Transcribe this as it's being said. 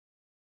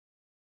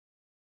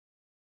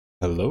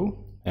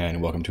Hello, and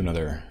welcome to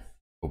another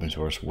open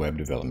source web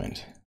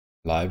development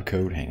live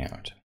code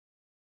hangout.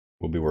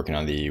 We'll be working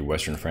on the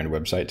Western Friend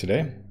website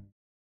today.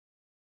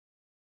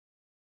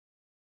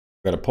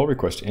 We've got a pull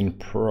request in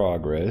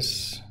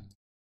progress.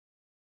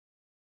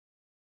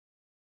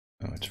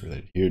 Oh, it's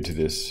related here to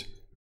this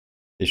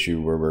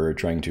issue where we're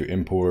trying to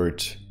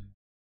import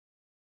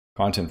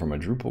content from a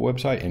Drupal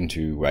website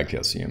into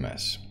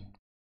WagtailCMS.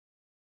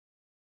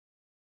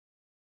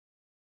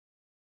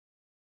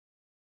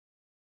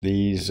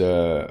 These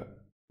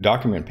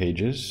document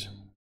pages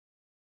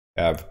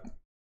have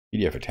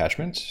PDF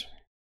attachments. You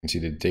can see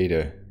the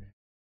data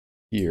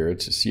here.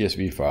 It's a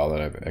CSV file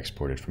that I've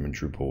exported from a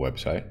Drupal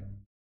website.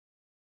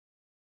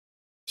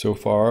 So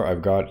far,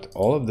 I've got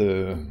all of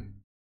the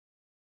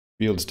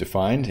fields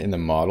defined in the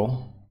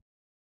model.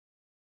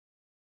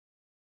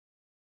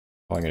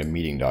 Calling it a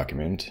meeting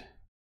document.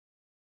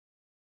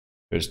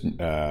 There's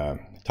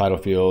title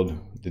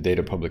field, the date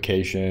of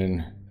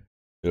publication,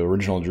 the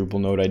original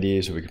Drupal node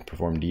ID, so we can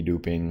perform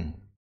deduping,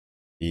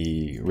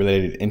 the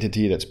related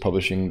entity that's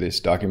publishing this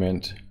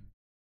document,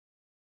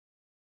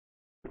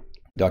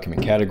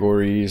 document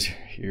categories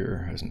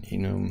here as an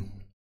enum,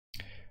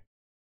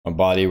 a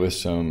body with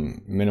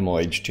some minimal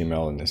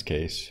HTML in this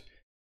case,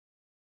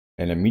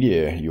 and a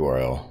media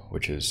URL,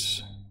 which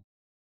is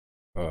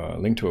a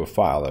link to a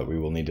file that we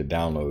will need to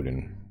download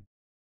and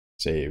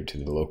save to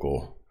the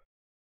local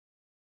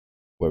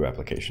web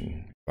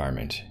application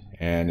environment,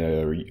 and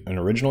an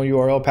original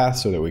URL path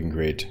so that we can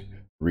create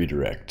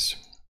redirects.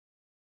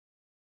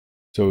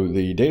 So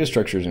the data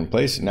structure is in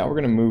place. Now we're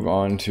going to move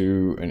on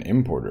to an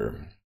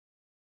importer.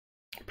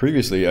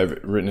 Previously,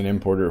 I've written an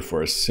importer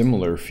for a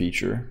similar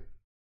feature,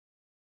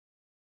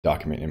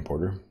 document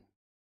importer.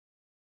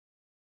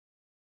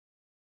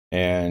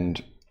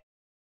 And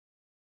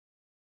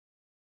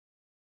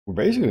we're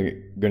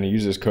basically going to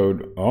use this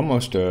code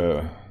almost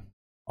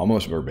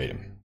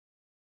verbatim.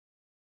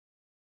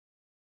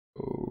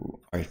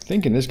 So I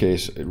think in this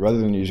case, rather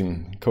than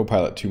using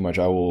Copilot too much,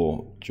 I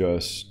will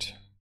just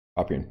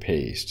copy and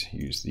paste,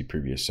 use the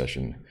previous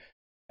session,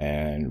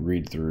 and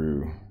read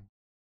through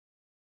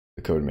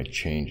the code and make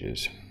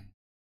changes.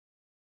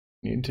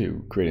 You need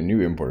to create a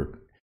new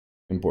importer.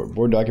 Import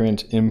board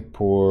document,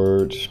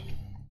 import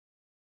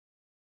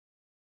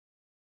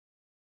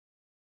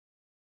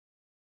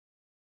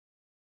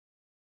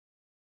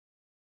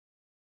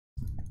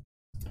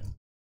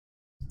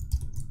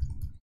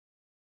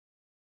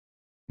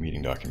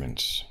meeting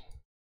documents.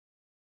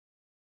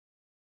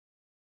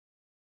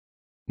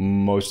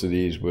 Most of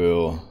these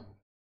will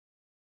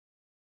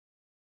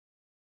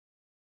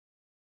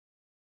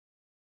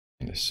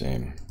be the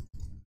same.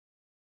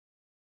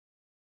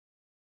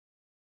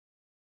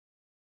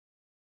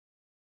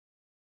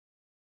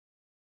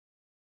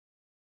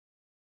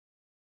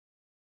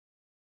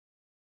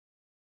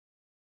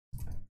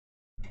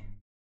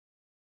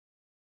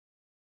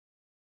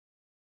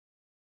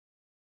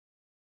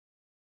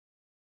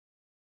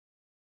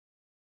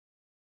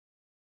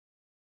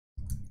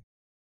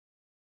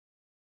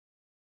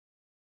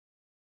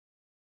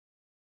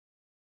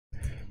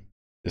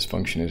 This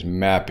function is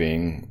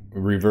mapping,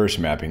 reverse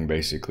mapping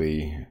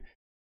basically.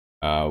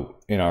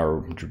 In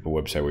our Drupal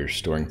website, we're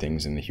storing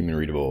things in the human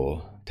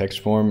readable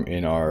text form.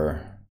 In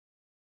our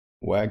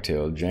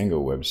Wagtail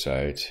Django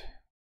website,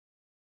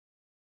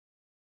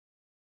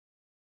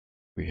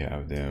 we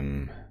have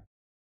them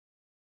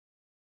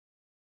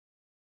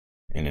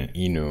in an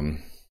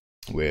enum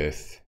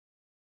with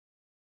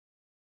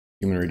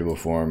human readable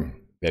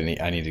form. Then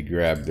I need to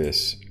grab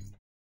this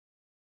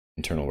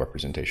internal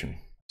representation.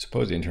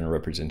 Suppose the internal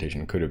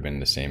representation could have been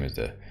the same as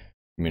the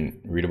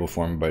human readable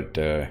form, but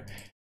I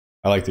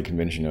like the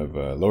convention of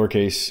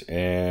lowercase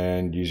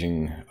and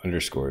using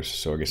underscores.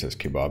 So I guess that's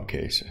kebab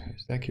case.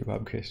 Is that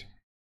kebab case?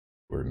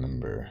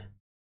 Remember.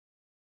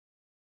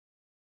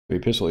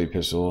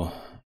 Epistle,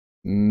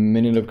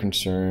 minute of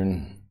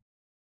concern,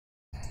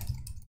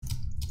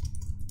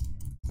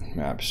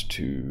 maps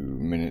to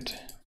minute,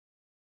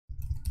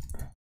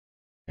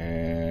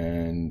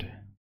 and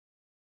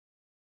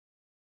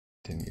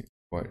didn't get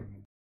quite.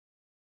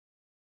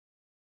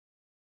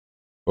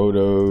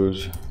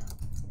 Photos,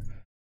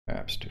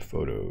 maps to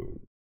photos.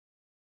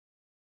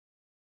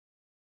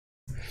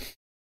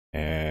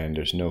 And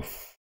there's no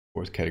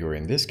fourth category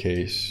in this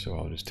case, so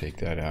I'll just take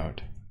that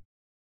out.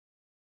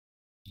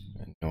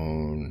 A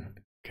known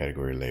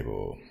category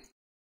label.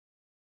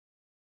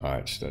 All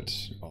right, so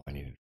that's all I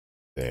needed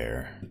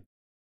there.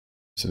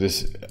 So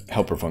this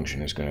helper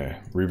function is going to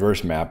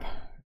reverse map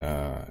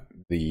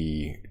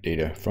the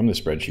data from the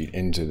spreadsheet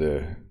into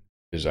the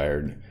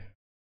desired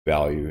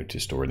value to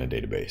store in the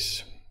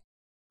database.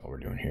 All we're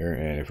doing here,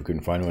 and if we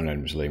couldn't find one,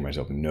 I'm just letting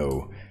myself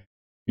know.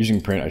 Using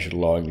print, I should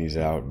log these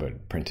out,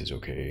 but print is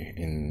okay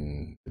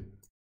in the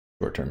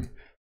short term.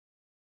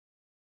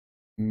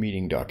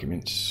 Meeting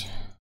documents.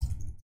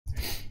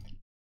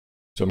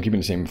 So I'm keeping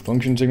the same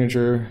function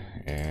signature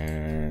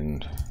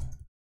and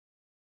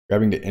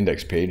grabbing the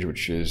index page,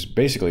 which is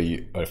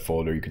basically a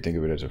folder. You could think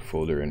of it as a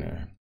folder in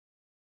a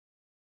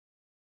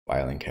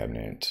filing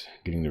cabinet,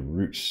 getting the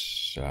root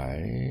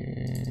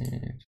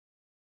side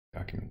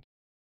document.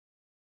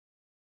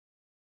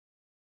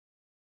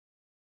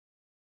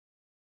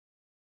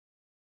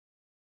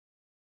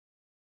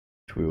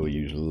 Which we will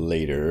use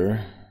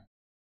later.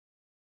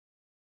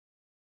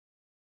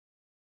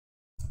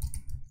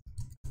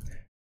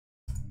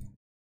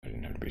 I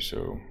didn't have to be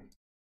so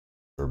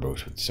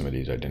verbose with some of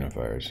these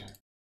identifiers.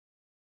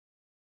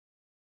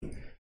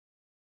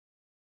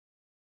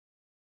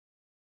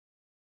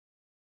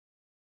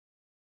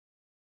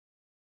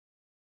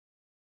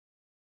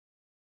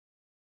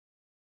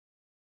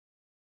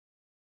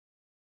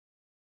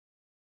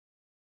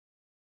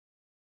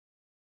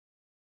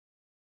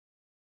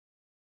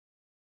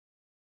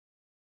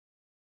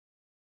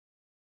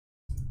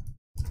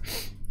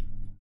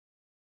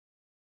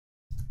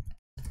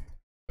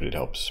 But it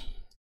helps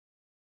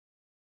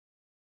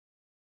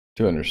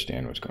to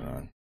understand what's going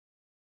on.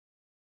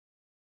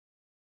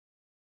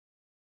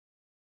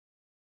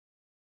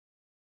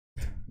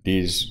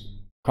 These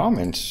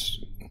comments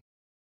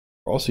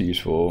are also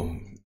useful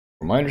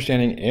from my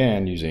understanding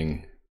and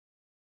using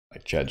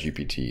like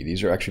ChatGPT.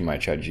 These are actually my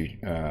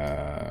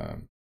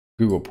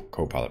Google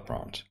Copilot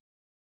prompts.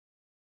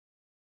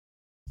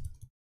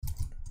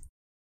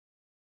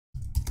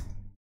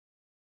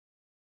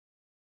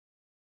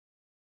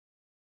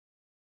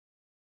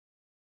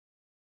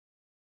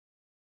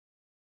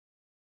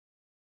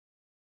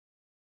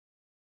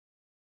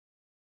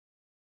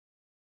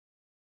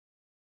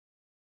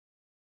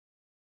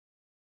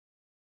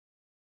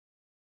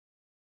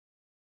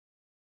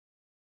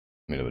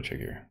 Let me double check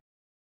here.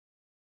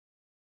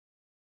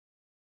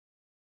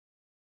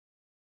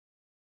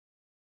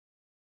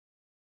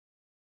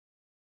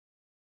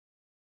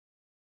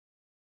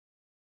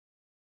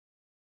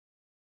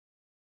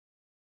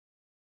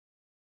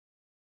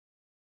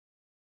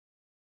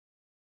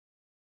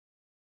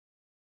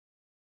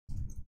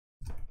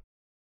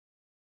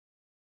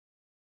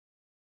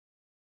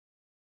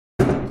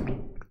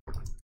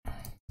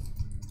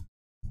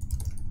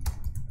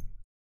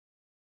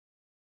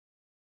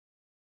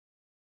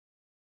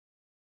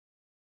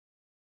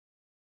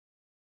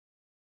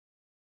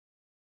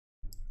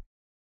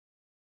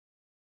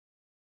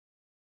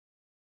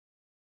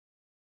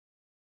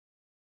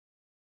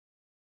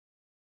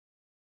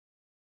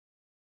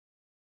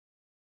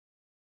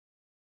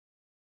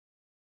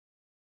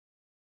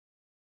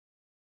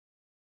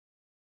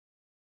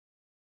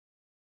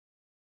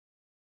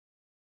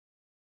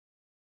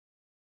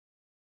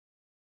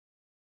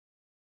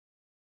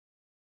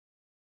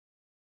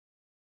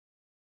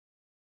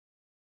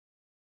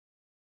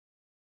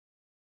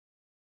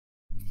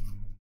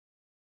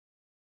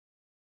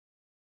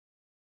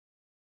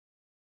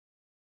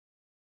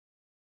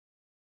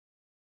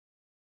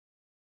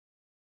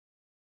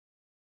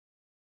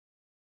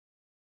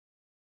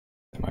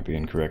 That might be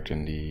incorrect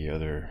in the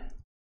other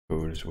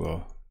code as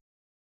well.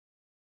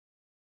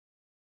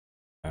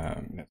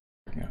 No,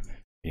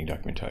 meeting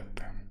document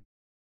type.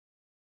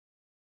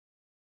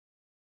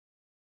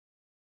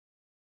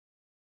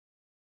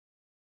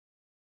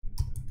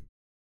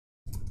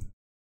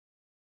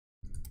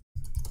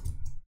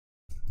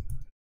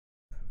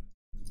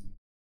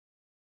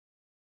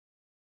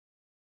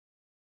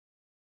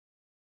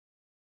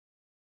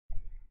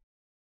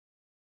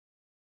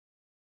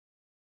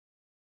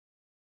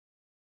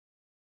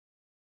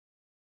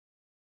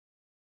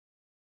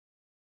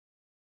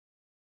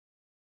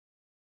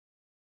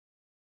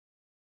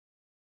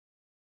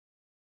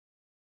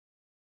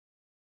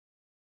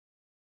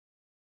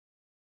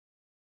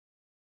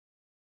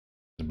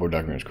 The board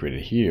document is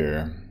created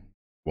here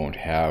won't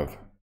have.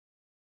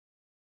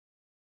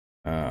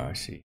 I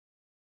see.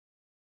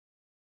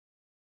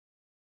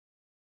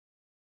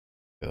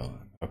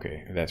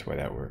 Okay, that's why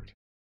that worked.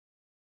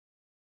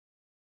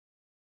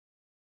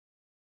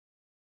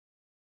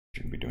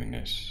 Shouldn't be doing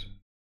this.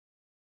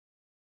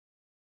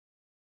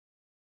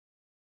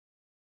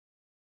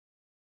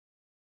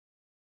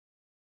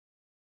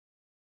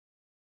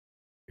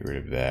 Get rid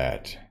of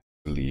that. I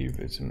believe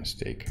it's a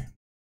mistake.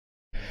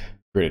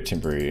 Create a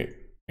temporary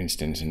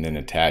instance and then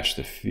attach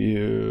the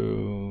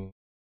field.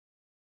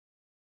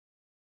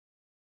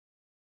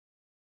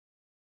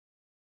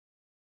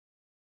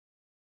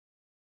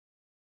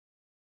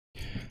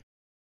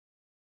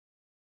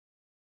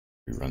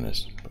 Rerun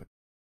this, but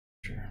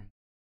sure.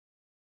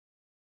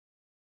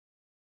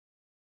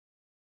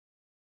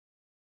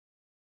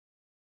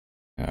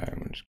 I'm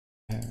gonna just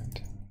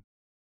add.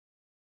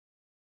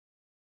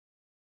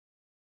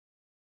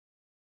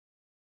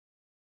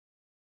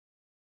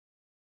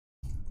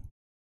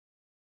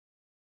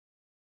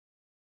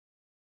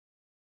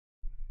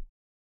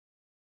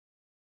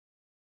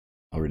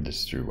 I'll read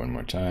this through one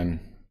more time.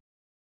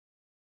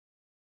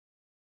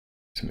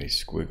 So many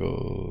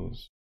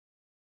squiggles.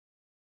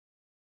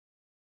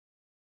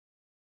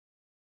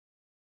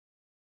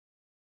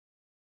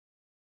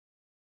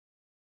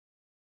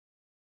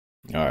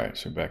 All right,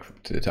 so back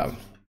to the top.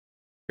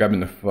 Grabbing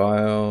the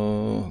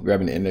file,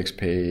 grabbing the index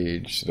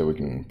page so that we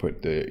can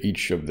put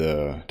each of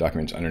the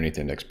documents underneath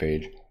the index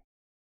page.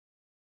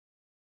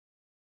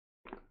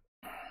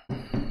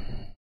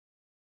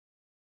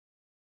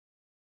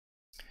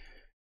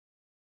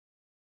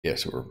 Yeah,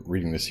 so we're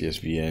reading the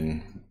CSV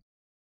in.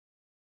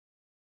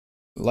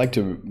 I'd like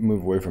to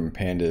move away from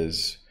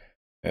pandas.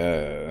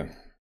 I'm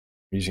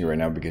using it right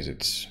now because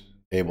it's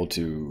able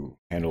to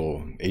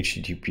handle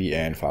HTTP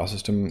and file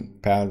system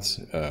paths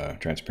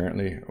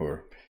transparently,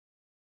 or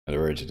in other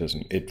words,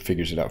 it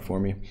figures it out for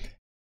me.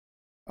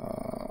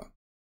 But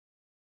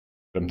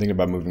I'm thinking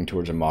about moving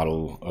towards a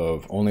model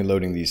of only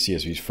loading these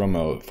CSVs from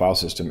a file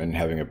system and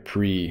having a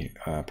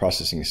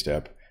pre-processing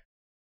step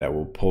that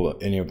will pull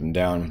any of them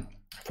down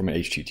from an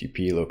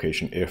HTTP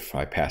location if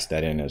I pass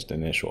that in as the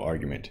initial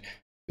argument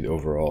to the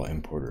overall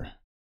importer.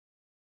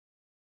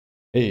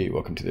 Hey,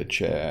 welcome to the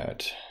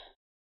chat.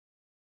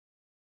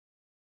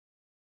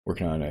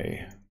 Working on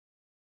a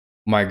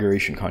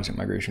content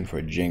migration for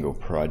a Django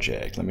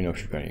project. Let me know if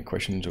you've got any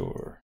questions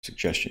or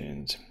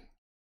suggestions.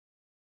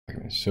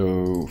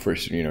 So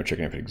first,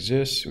 checking if it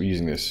exists. We're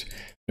using this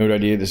node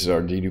ID. This is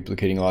our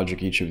deduplicating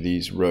logic. Each of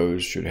these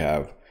rows should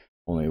have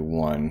only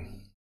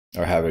one,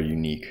 or have a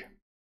unique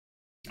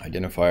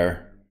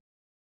identifier.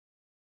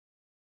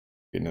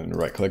 Getting in the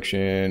right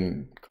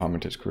collection,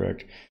 comment is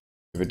correct.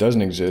 If it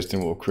doesn't exist,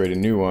 then we'll create a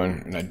new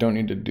one. And I don't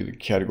need to do the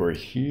category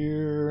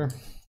here,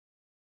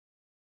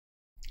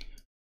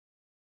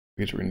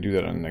 because we're going to do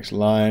that on the next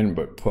line,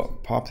 but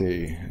pop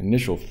the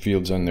initial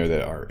fields on there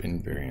that are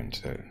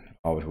invariant. That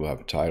always will have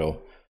a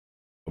title,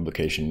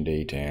 publication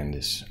date, and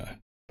this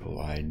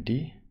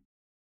ID.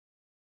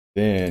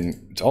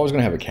 Then it's always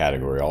going to have a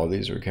category. All of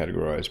these are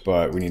categorized,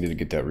 but we needed to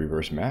get that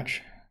reverse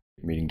match.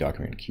 Meeting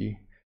document key.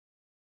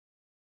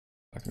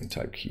 Document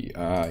type key.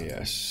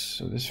 Yes.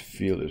 So this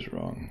field is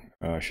wrong.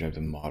 I should have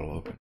the model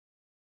open.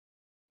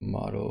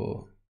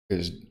 Model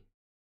is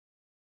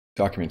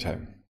document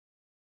type.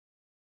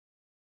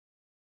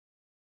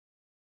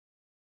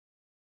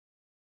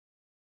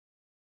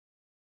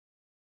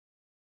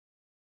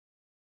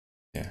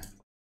 Yeah.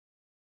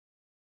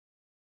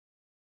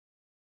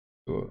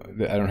 So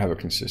I don't have a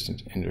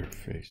consistent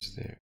interface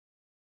there,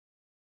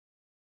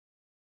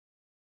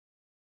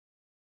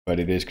 but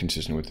it is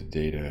consistent with the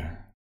data.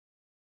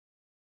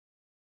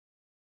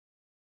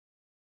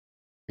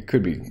 It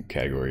could be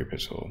category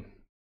epistle.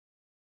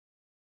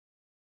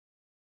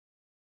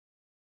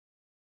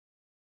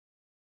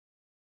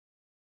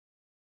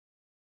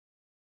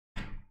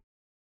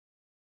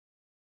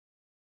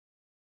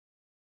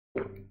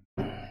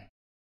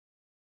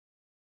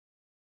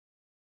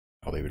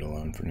 I'll leave it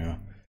alone for now.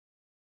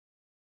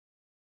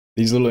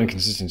 These little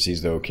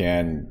inconsistencies, though,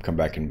 can come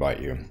back and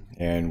bite you.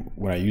 And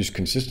when I use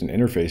consistent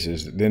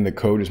interfaces, then the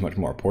code is much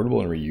more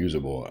portable and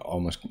reusable.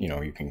 Almost,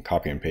 you can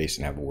copy and paste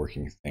and have a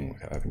working thing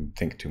without having to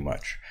think too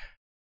much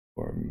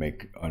or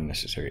make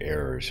unnecessary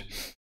errors,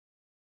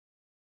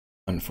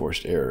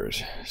 unforced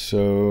errors.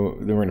 So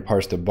then we're going to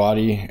parse the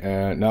body.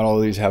 Not all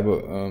of these have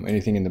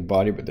anything in the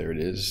body, but there it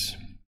is.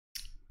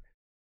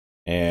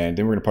 And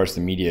then we're going to parse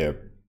the media.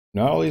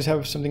 Not all of these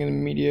have something in the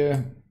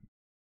media,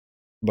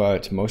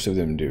 but most of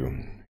them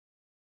do.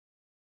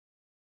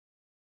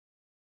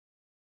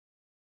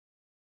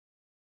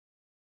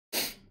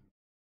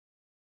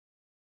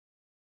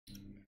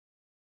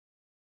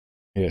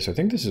 Yes, I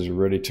think this is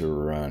ready to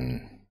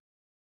run.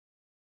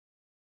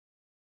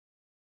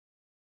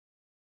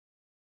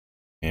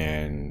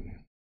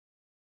 And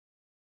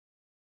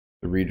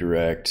the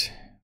redirect.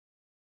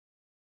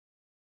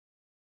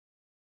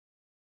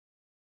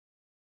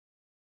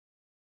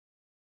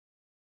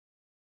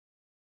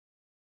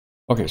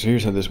 Okay, so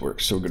here's how this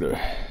works. So we're going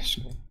to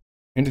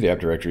into the app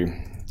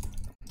directory,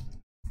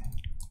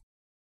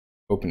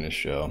 open this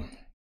shell.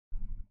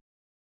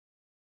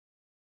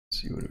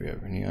 Let's see, what do we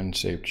have? Any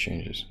unsaved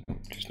changes? No,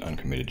 just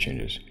uncommitted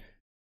changes.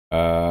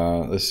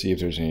 Let's see if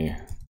there's any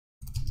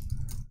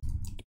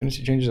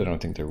dependency changes. I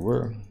don't think there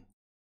were.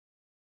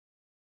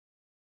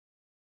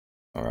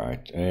 All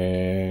right,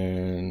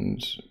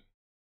 and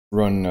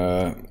run,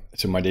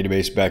 so my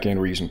database backend,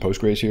 we're using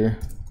Postgres here.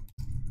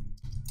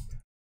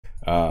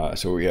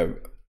 So we have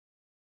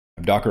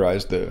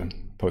Dockerized the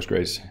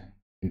Postgres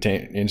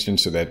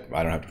instance so that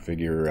I don't have to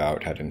figure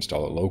out how to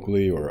install it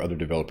locally, or other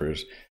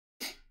developers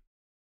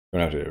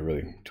don't have to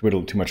really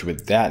twiddle too much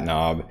with that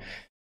knob.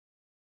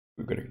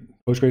 We've got a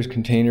Postgres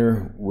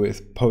container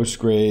with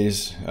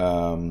Postgres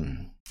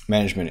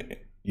management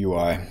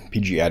UI,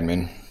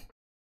 pgadmin.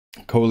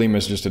 Colima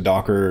is just a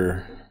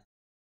Docker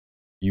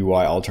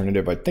UI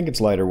alternative. I think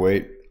it's lighter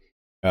weight,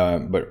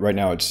 but right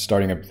now it's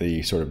starting up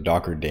the sort of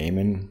Docker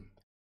daemon.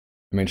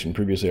 I mentioned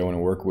previously I want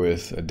to work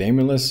with a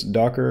daemonless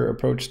Docker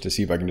approach to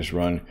see if I can just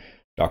run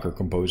Docker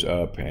compose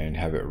up and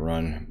have it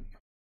run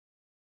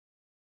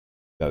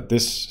without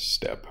this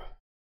step.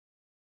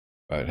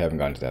 But I haven't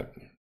gotten to that.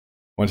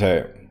 Once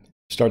I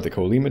start the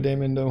Colima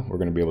daemon, though, we're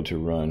going to be able to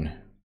run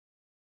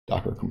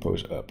Docker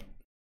compose up.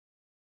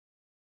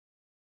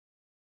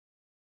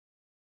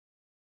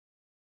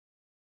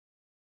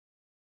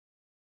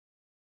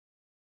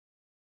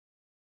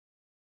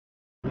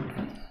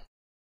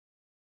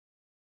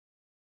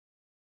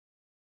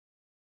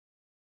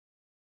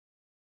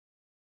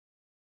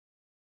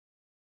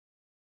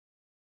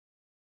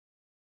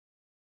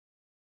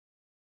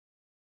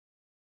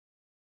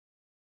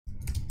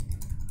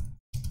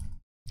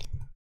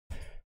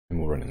 and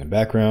we'll run in the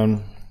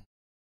background.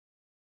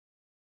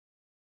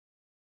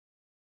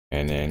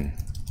 And then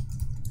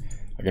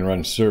I can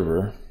run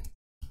server,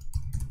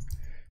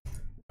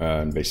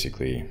 and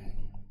basically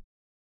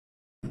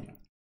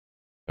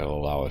that'll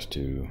allow us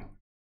to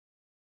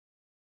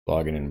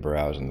log in and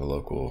browse in the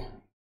local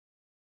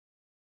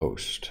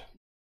host.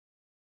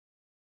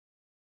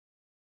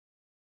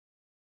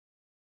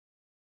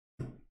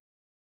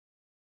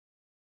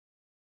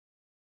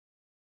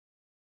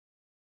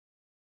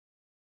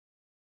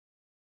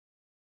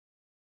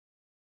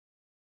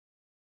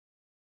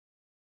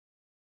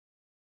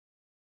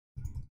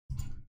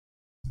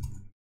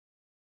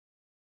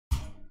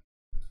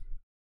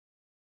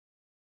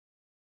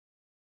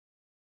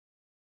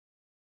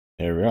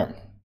 There we are.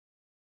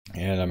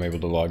 And I'm able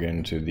to log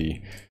into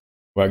the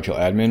Wagtail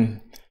admin.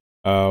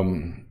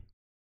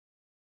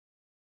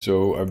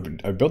 So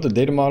I've built the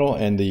data model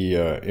and the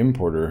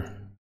importer,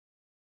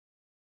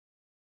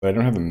 but I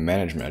don't have a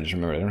management. I just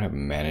remember I don't have a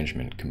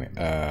management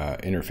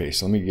interface.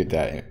 So let me get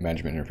that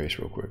management interface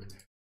real quick.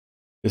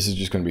 This is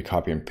just going to be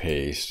copy and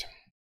paste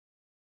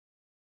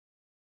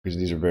because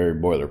these are very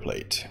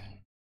boilerplate.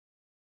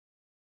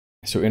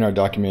 So in our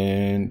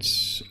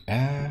documents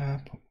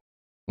app,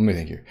 let me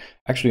think here.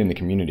 Actually, in the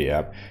community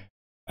app,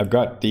 I've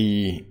got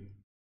the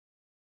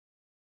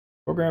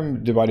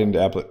program divided into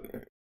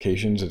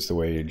applications. It's the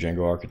way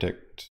Django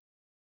architect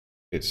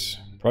its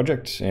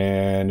projects.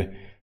 And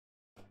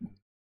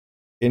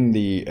in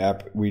the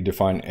app, we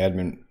define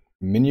admin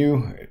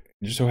menu. It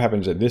just so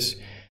happens that this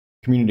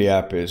community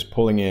app is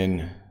pulling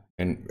in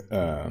and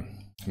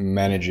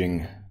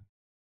managing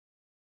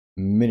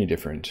many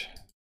different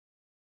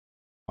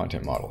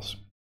content models.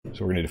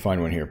 So we're going to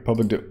define one here,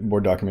 public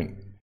board document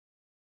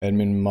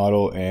admin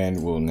model,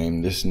 and we'll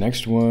name this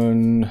next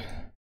one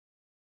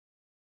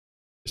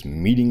this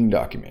meeting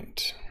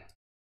document.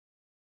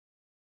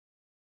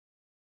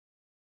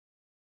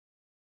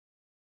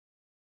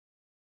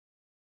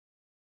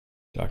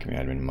 Document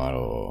admin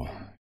model,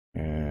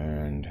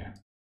 and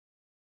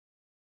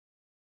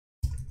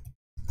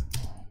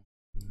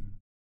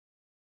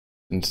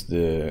since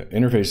the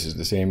interface is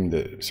the same,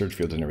 the search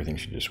fields and everything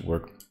should just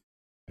work.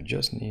 I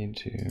just need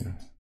to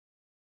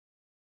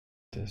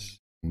this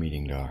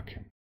meeting doc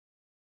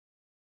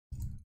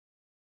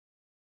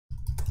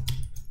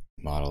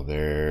model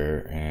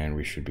there, and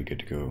we should be good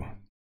to go.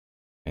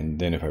 And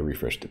then if I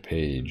refresh the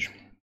page,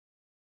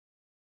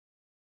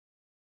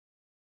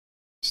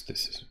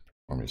 this is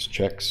performance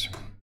checks.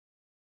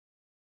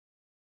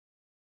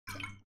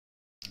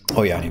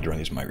 Oh yeah, I need to run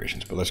these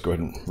migrations, but let's go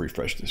ahead and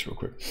refresh this real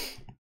quick.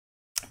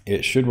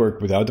 It should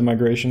work without the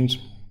migrations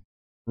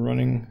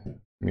running.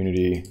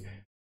 Community.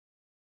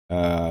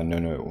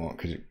 No, it won't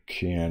because it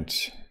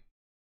can't.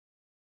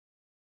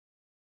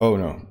 Oh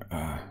no.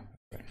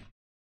 Okay.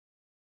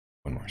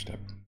 One more step.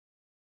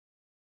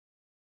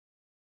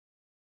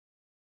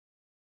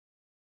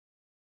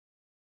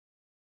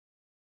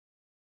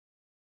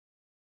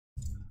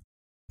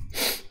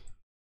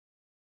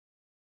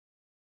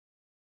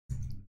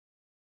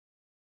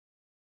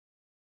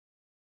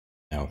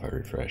 Now if I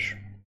refresh.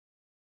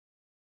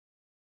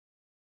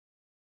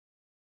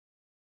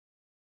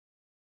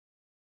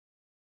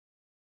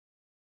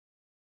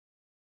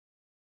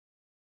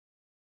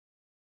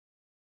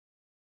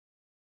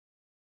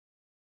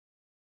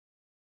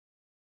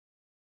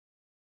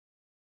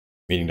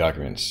 Meeting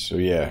documents. So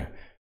yeah,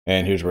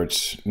 and here's where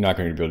it's not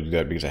going to be able to do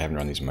that because I haven't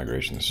run these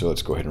migrations. So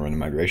let's go ahead and run the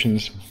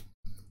migrations.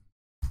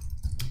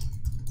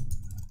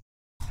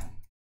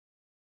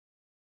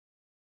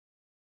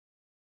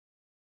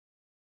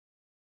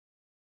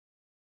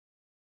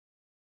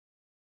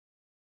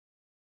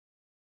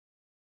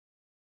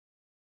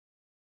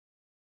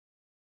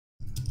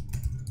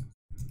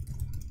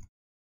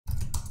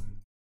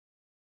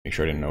 Make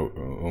sure I didn't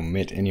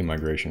omit any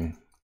migration.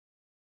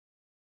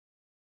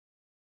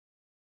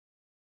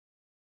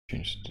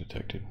 Change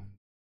detected.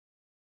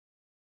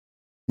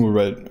 We'll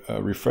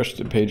refresh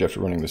the page after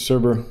running the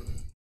server.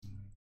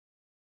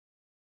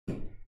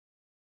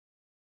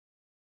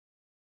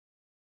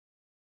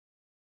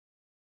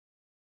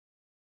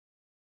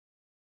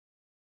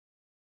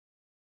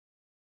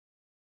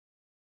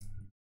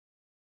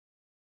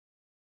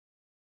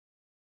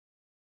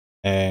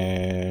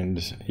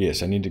 And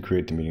yes, I need to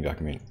create the meeting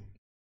document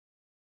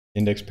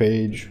index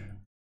page.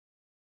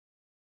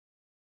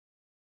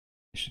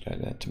 I should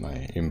add that to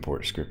my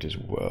import script as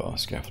well.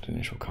 Scaffold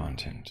initial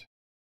content.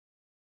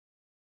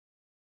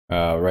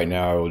 Right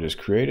now I will just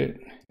create it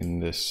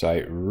in the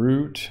site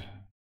root.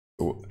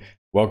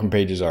 Welcome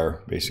pages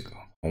are basic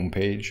home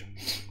page.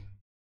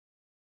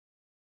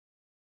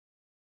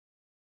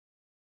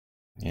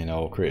 And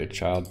I'll create a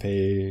child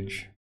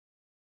page.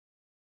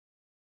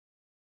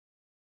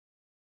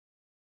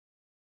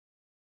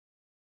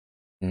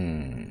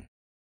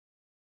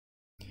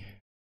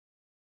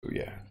 So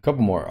yeah, a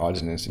couple more odds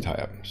and ends to tie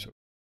up. So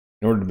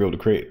in order to be able to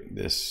create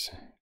this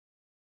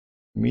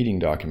meeting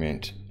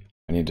document,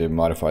 I need to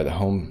modify the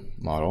home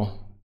model.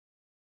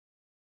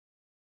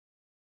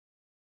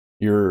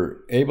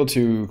 You're able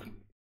to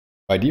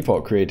by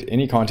default create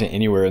any content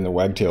anywhere in the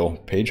Wagtail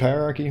page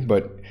hierarchy,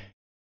 but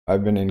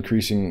I've been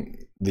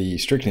increasing the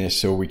strictness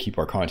so we keep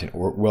our content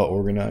well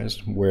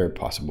organized where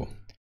possible.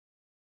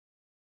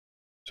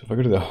 So if I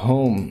go to the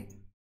home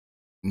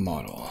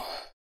model,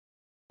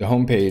 the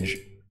home page,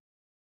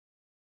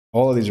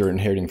 all of these are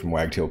inheriting from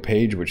Wagtail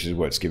page, which is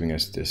what's giving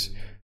us this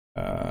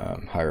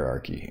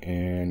hierarchy.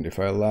 And if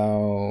I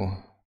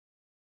allow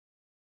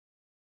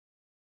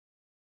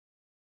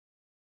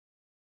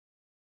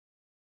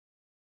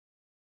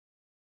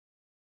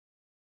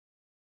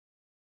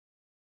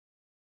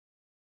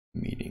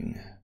meeting,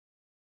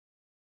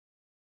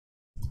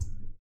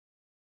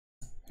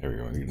 there we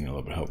go. We're getting a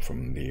little bit of help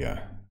from the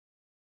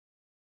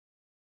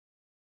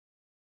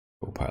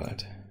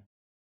Copilot.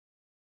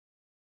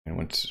 And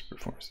once it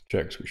performs the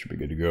checks, we should be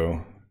good to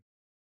go.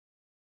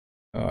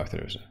 Oh, I thought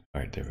it was all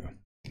right. There we go.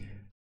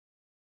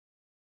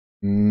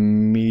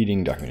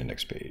 Meeting document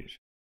index page.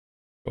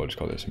 So I'll just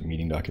call this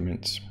meeting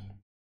documents.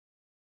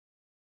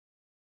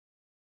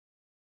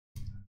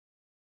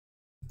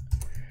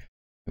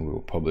 And we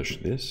will publish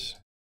this.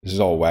 This is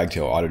all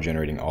Wagtail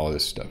auto-generating all of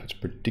this stuff. It's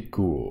pretty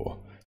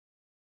cool.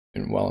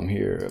 And while I'm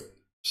here,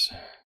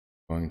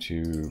 I'm going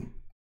to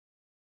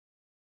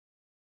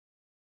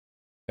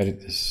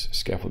edit this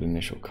scaffold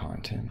initial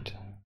content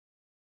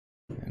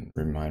and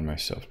remind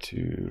myself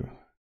to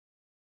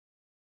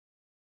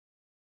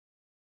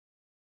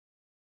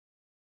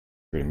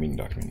create a meeting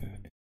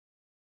document.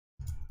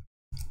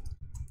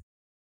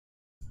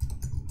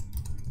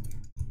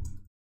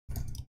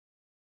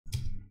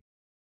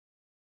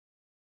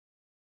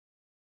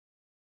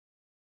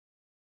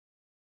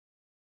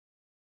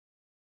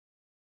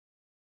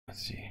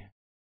 Let's see.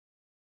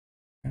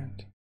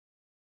 And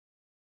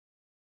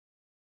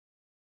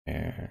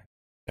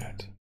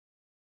that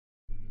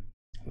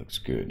looks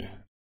good.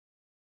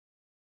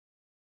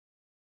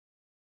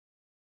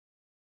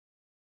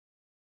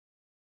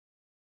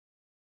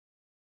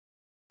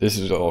 This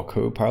is all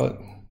Copilot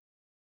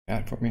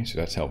add for me, so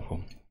that's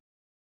helpful.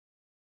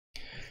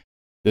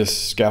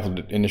 This scaffold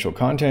initial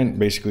content,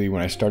 basically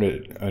when I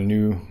started a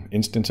new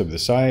instance of the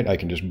site, I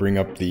can just bring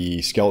up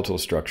the skeletal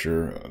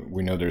structure.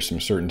 We know there's some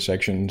certain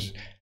sections.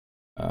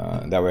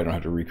 That way I don't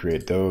have to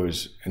recreate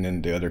those, and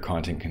then the other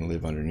content can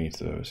live underneath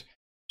those.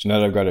 So now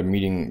that I've got a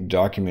meeting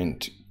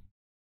document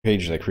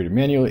page that I created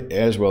manually,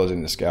 as well as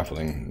in the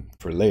scaffolding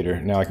for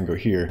later, now I can go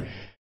here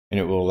and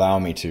it will allow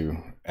me to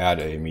add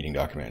a meeting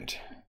document.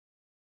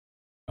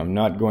 I'm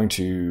not going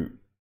to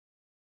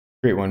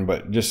create one,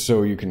 but just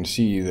so you can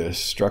see the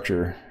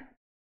structure,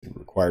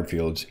 required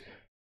fields.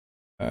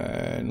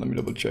 And let me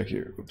double check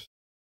here. Oops.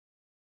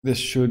 This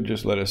should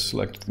just let us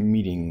select the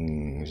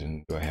meetings.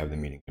 And do I have the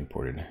meetings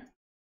imported?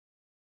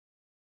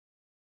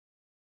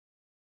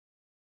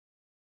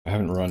 I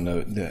haven't run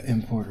the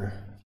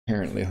importer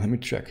apparently. Let me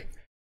check.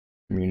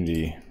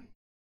 Community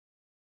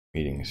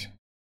meetings.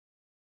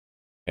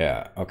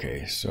 Yeah,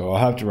 okay. So I'll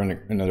have to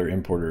run another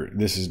importer.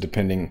 This is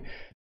depending,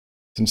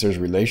 since there's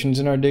relations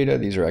in our data,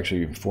 these are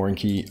actually foreign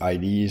key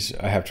IDs.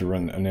 I have to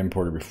run an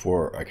importer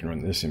before I can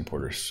run this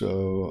importer.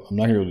 So I'm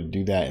not gonna be able to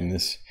do that in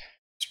this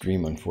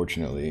stream,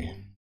 unfortunately.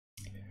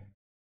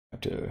 I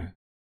have to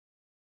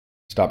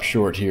stop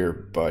short here,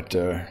 but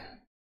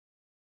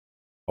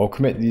I'll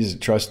commit these,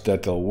 trust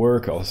that they'll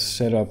work. I'll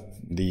set up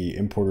the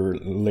importer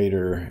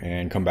later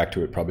and come back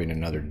to it probably in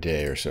another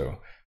day or so.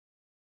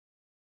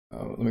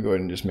 Let me go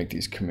ahead and just make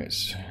these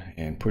commits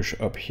and push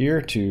up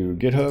here to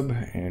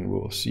GitHub, and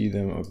we'll see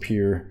them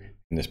appear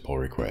in this pull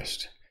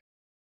request.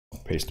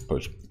 I'll paste the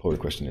pull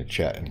request in the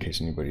chat in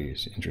case anybody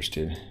is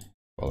interested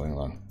following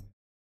along.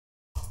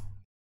 All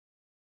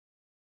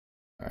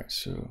right,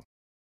 so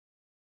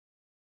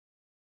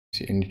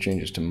see any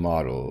changes to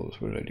models.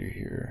 What did I do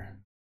here?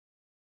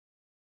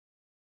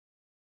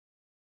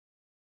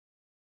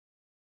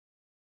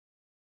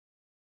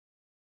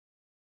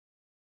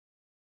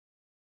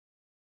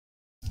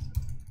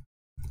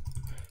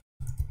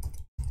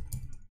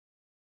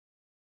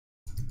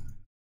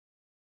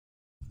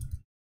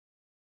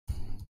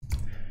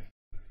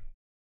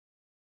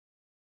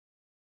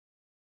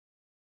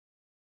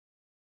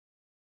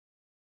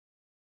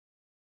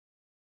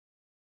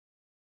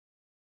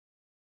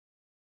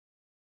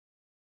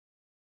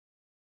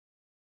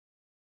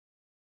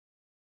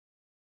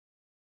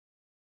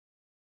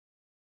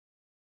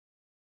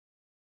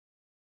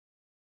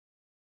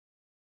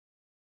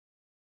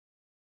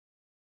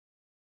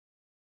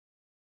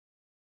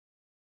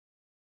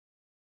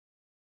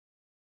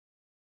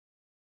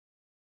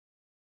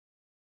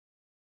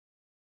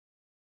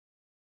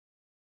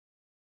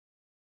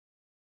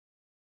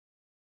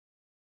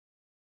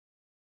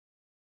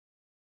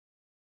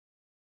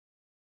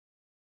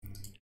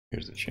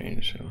 Here's the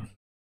change. So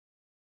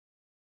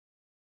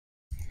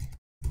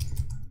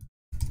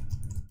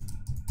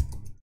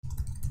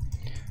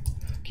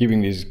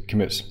keeping these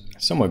commits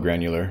somewhat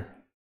granular,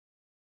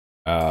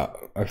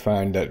 I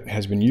find that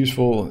has been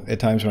useful at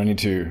times when I need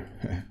to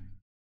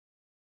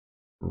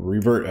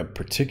revert a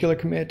particular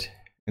commit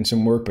in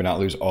some work, but not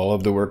lose all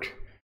of the work.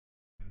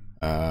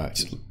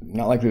 It's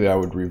not likely that I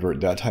would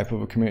revert that type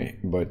of a commit,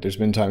 but there's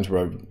been times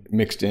where I've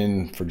mixed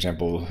in, for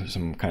example,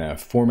 some kind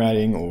of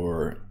formatting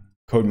or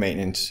code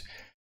maintenance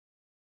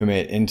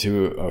commit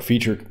into a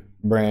feature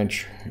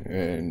branch,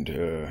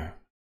 and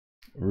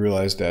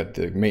realized that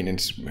the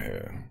maintenance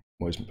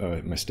was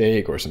a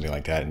mistake or something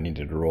like that and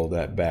needed to roll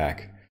that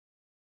back.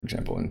 For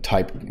example, in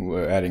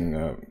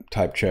adding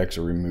type checks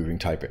or removing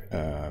type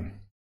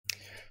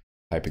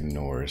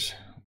ignores,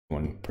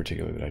 one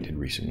particular that I did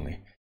recently.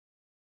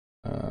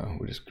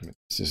 We'll just commit.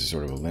 This is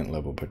sort of a lint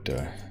level, but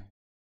I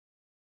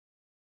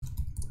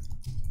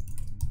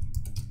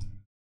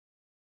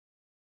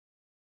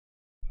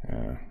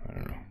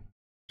don't know.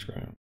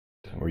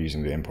 We're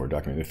using the import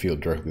document, the field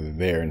directly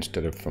there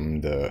instead of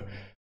from the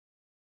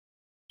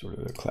sort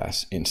of the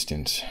class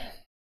instance.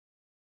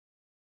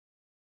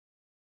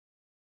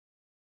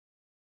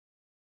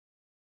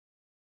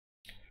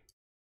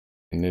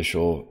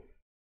 Initial,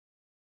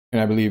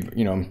 and I believe,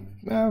 you know,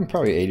 I'm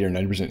probably 80 or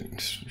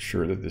 90%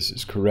 sure that this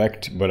is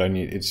correct, but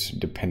it's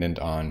dependent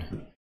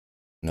on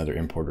another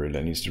importer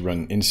that needs to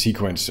run in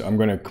sequence. So I'm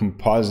going to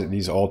composite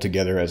these all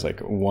together as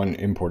like one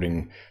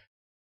importing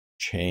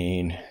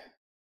chain.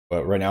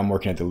 But right now I'm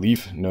working at the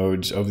leaf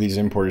nodes of these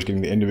importers,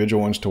 getting the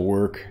individual ones to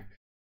work.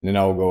 And then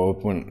I'll go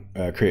up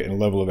create a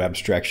level of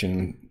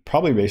abstraction,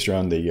 probably based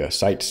around the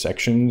site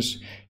sections,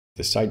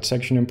 the site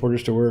section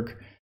importers to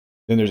work.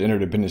 Then there's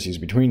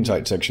interdependencies between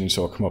site sections,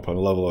 so I'll come up on a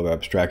level of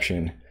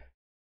abstraction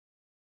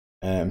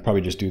and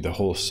probably just do the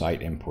whole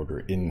site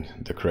importer in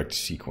the correct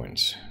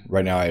sequence.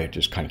 Right now I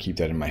just kind of keep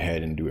that in my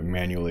head and do it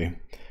manually.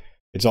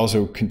 It's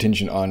also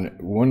contingent on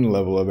one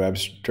level of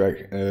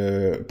abstract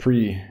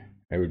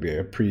it would be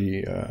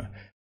a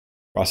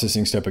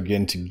processing step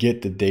again to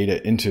get the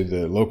data into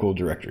the local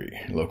directory,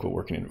 local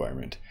working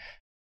environment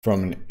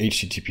from an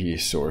HTTP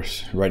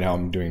source. Right now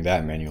I'm doing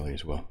that manually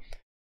as well.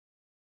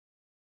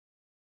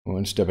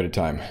 One step at a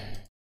time.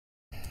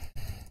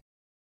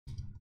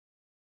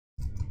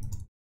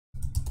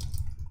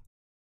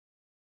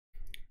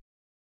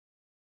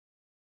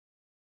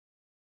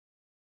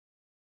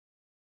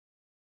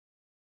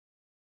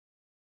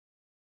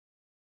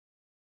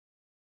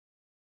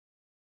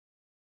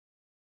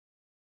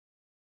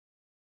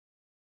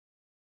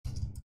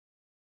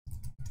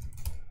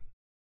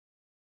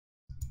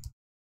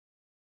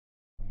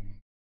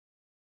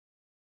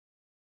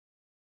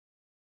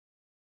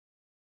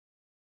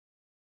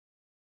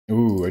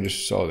 Ooh, I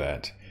just saw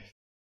that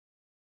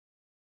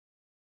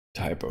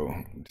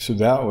typo. So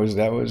that was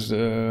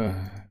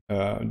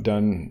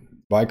done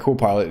by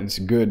Copilot. It's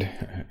a good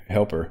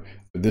helper,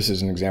 but this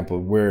is an example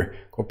of where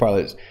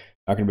Copilot's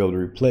not going to be able to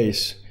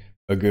replace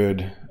a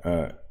good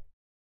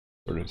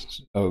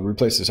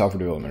replace the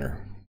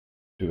software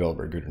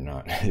developer, good or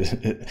not,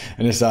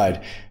 an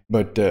aside.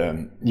 But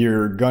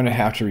you're going to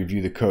have to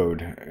review the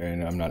code,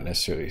 and I'm not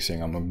necessarily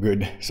saying I'm a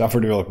good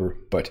software developer,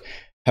 but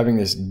having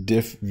this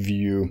diff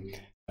view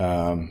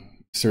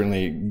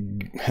certainly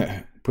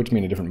puts me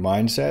in a different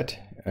mindset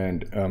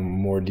and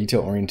more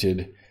detail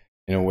oriented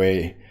in a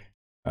way.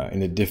 In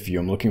the diff view,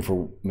 I'm looking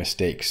for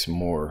mistakes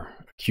more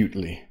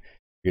acutely,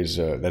 because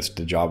that's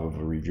the job of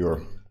a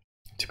reviewer,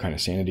 to kind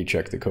of sanity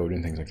check the code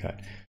and things like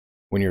that.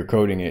 When you're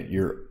coding it,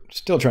 you're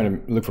still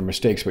trying to look for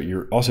mistakes, but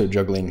you're also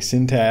juggling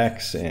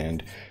syntax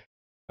and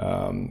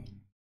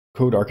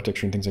code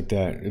architecture and things like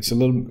that. It's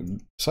a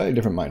slightly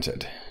different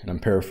mindset. And I'm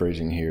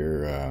paraphrasing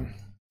here.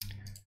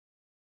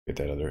 Get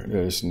that other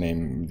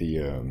name,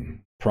 the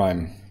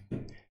Prime,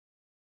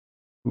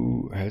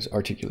 who has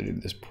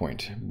articulated this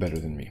point better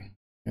than me.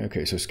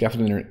 Okay, so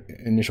scaffolding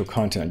initial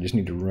content. I just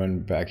need to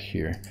run back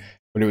here,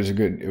 but it was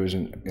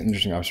an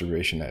interesting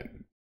observation that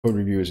code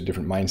review is a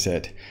different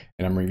mindset,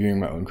 and I'm reviewing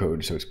my own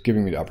code, so it's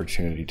giving me the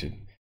opportunity to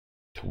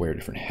wear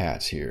different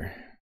hats here.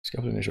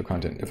 Scaffold initial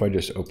content. If I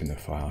just open the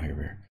file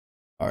here,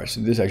 all right. So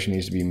this actually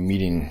needs to be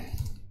meeting.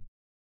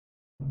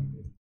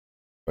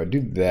 If I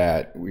do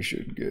that, we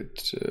should get.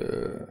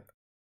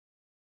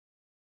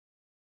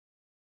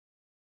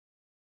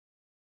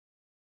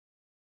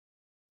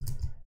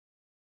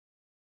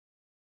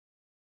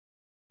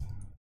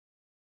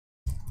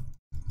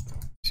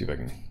 See if I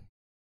can.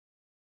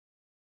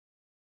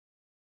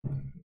 If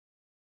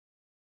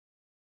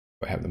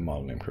I have the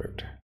model name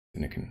correct,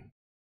 then it can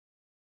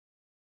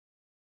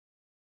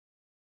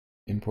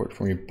import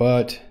for me.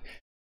 But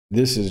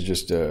this is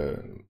just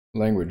a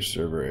language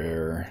server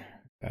error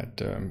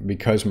that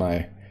because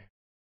my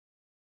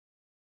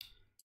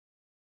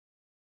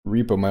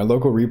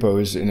local repo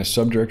is in a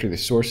subdirectory, the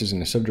source is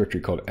in a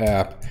subdirectory called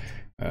app.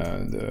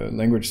 The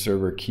language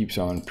server keeps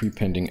on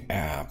prepending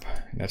app.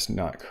 That's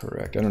not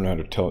correct. I don't know how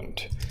to tell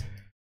it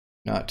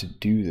not to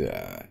do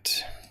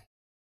that.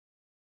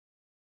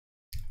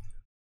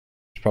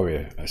 It's probably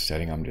a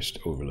setting I'm just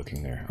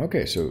overlooking there.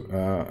 Okay,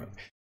 so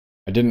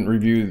I didn't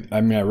review.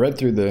 I mean, I read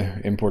through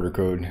the importer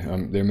code.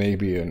 There may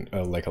be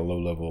like a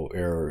low-level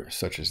error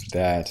such as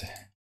that.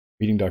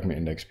 Meeting document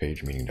index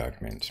page, meeting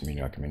documents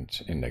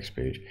index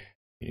page,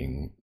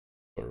 meeting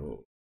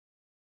plural.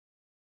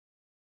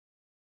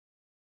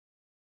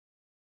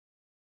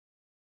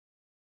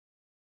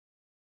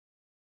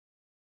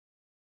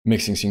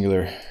 mixing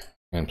singular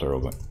and plural,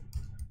 but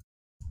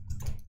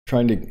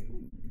trying to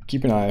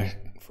keep an eye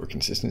for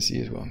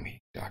consistency as well.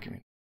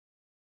 Document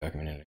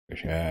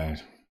integration.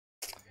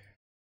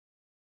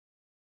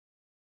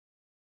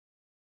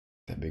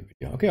 That big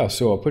video. Okay,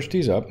 so I'll push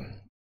these up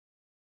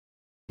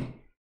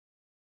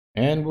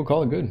and we'll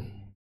call it good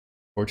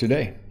for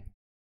today.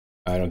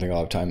 I don't think I'll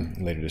have time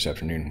later this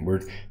afternoon.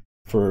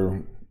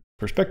 For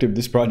perspective,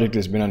 this project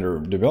has been under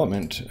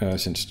development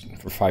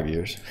for 5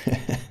 years.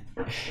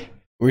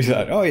 We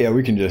thought, oh yeah,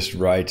 we can just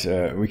write,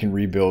 we can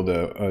rebuild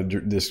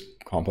this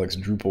complex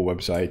Drupal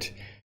website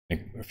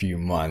in a few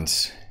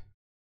months.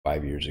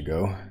 5 years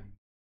ago.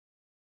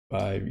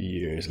 5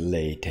 years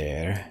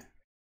later,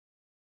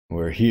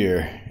 we're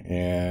here,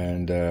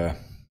 and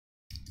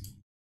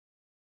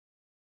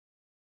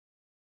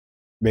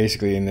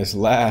basically in this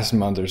last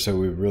month or so,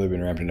 we've really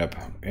been ramping up.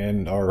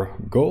 And our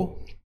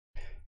goal,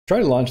 try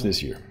to launch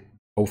this year,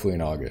 hopefully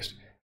in August.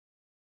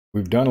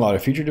 We've done a lot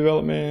of feature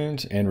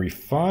development and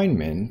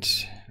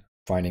refinement,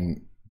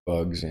 finding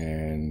bugs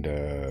and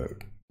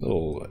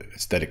little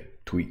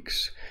aesthetic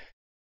tweaks.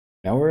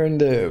 Now we're in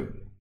the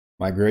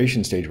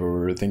migration stage where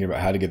we're thinking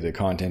about how to get the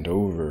content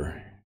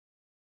over.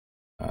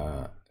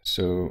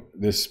 So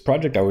this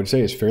project, I would say,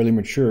 is fairly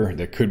mature.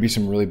 There could be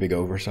some really big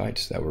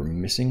oversights that we're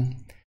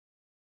missing.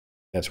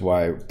 That's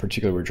why,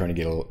 particularly, we're trying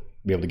to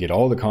be able to get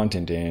all the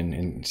content in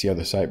and see how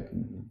the site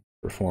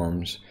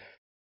performs,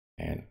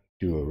 and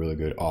do a really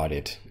good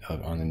audit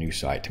on the new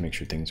site to make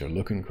sure things are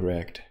looking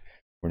correct.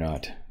 We're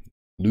not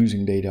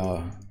losing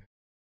data,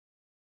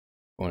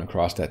 going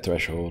across that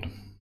threshold,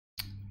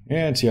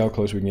 and see how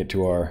close we can get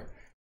to our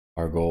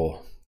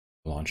goal,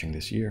 launching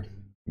this year,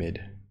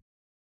 mid-summer.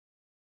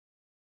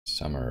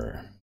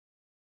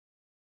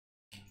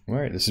 All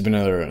right, this has been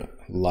another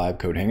live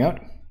code hangout.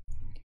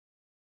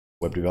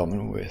 Web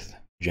development with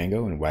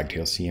Django and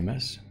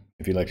WagtailCMS.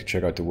 If you'd like to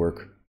check out the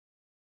work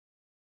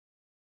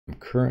I'm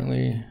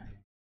currently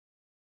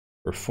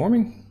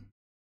performing,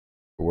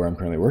 or where I'm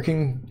currently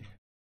working,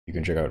 you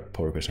can check out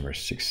pull request number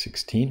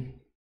 616.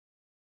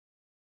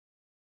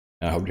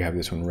 I hope to have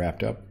this one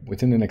wrapped up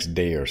within the next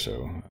day or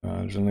so.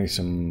 There's only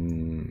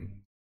some,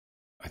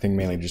 I think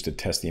mainly just to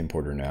test the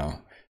importer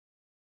now.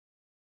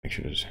 Make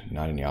sure there's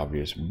not any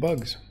obvious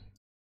bugs.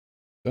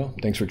 So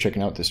thanks for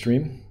checking out the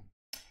stream.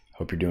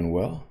 Hope you're doing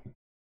well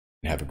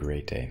and have a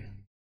great day.